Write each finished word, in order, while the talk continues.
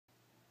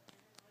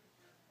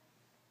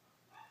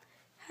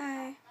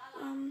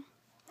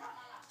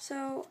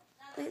So,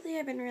 lately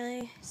I've been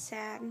really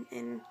sad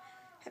and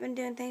I've been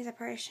doing things I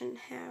probably shouldn't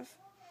have.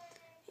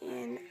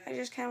 And I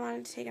just kind of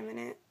wanted to take a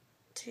minute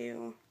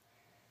to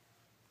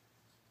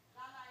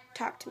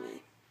talk to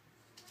me.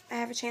 I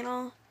have a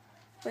channel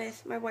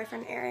with my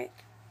boyfriend Eric,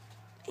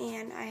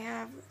 and I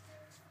have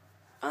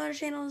other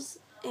channels,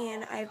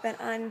 and I've been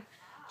on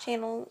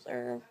channels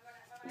or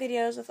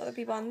videos with other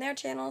people on their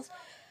channels.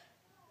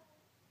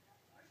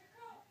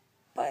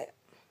 But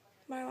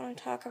what I want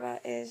to talk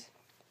about is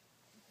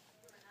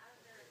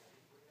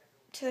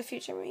to the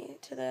future me,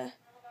 to the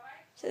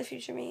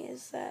future me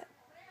is that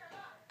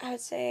I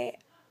would say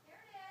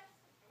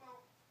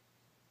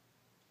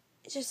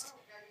just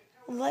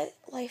let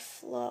life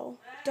flow.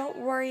 Don't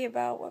worry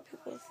about what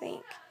people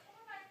think.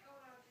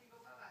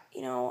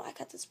 You know, I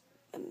got this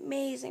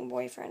amazing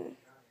boyfriend,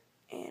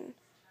 and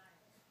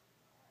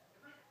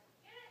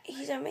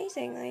he's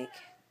amazing. Like,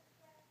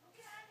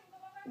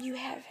 you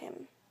have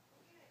him.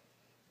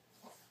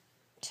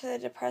 To the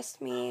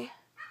depressed me,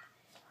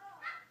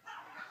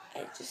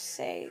 I just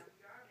say,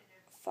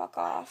 fuck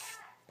off,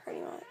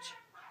 pretty much.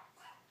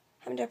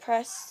 I'm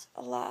depressed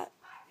a lot.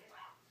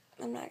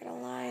 I'm not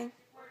gonna lie.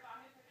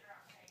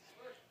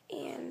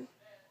 And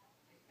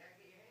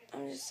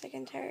I'm just sick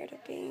and tired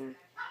of being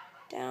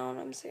down.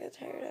 I'm sick and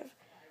tired of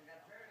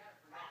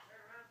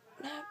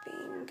not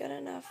being good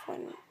enough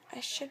when I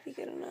should be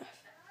good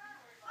enough.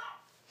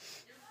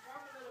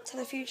 To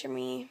the future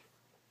me,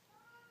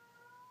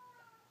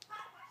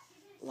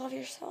 love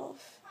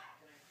yourself.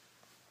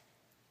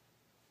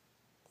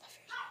 Love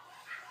yourself.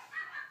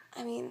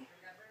 I mean,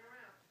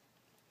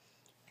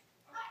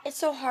 it's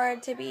so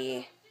hard to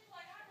be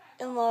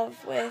in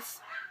love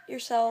with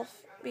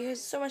yourself because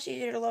it's so much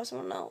easier to love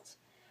someone else.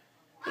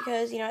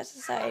 Because, you know,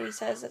 society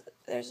says that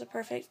there's a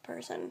perfect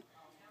person.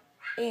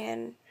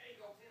 And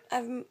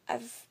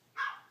I've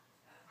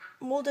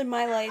molded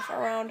my life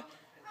around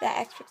that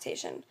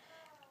expectation.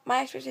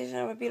 My expectation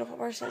of a beautiful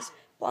person is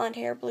blonde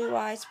hair, blue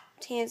eyes,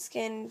 tan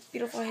skin,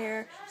 beautiful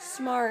hair,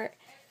 smart.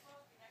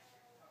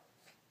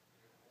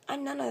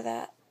 I'm none of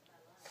that.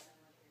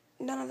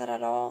 None of that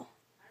at all.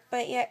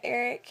 But yet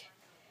Eric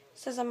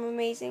says I'm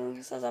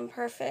amazing, says I'm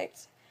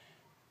perfect.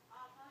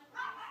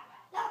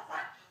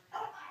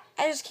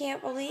 I just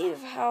can't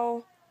believe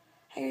how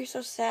you're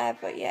so sad,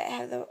 but yet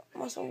have the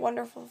most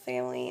wonderful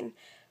family and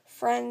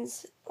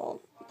friends.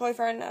 Well,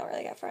 boyfriend, not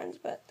really got friends,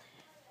 but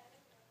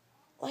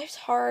life's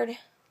hard.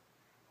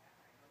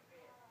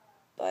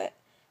 But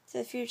to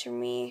the future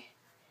me,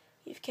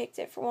 you've kicked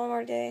it for one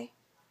more day.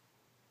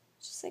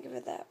 Just think of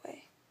it that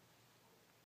way.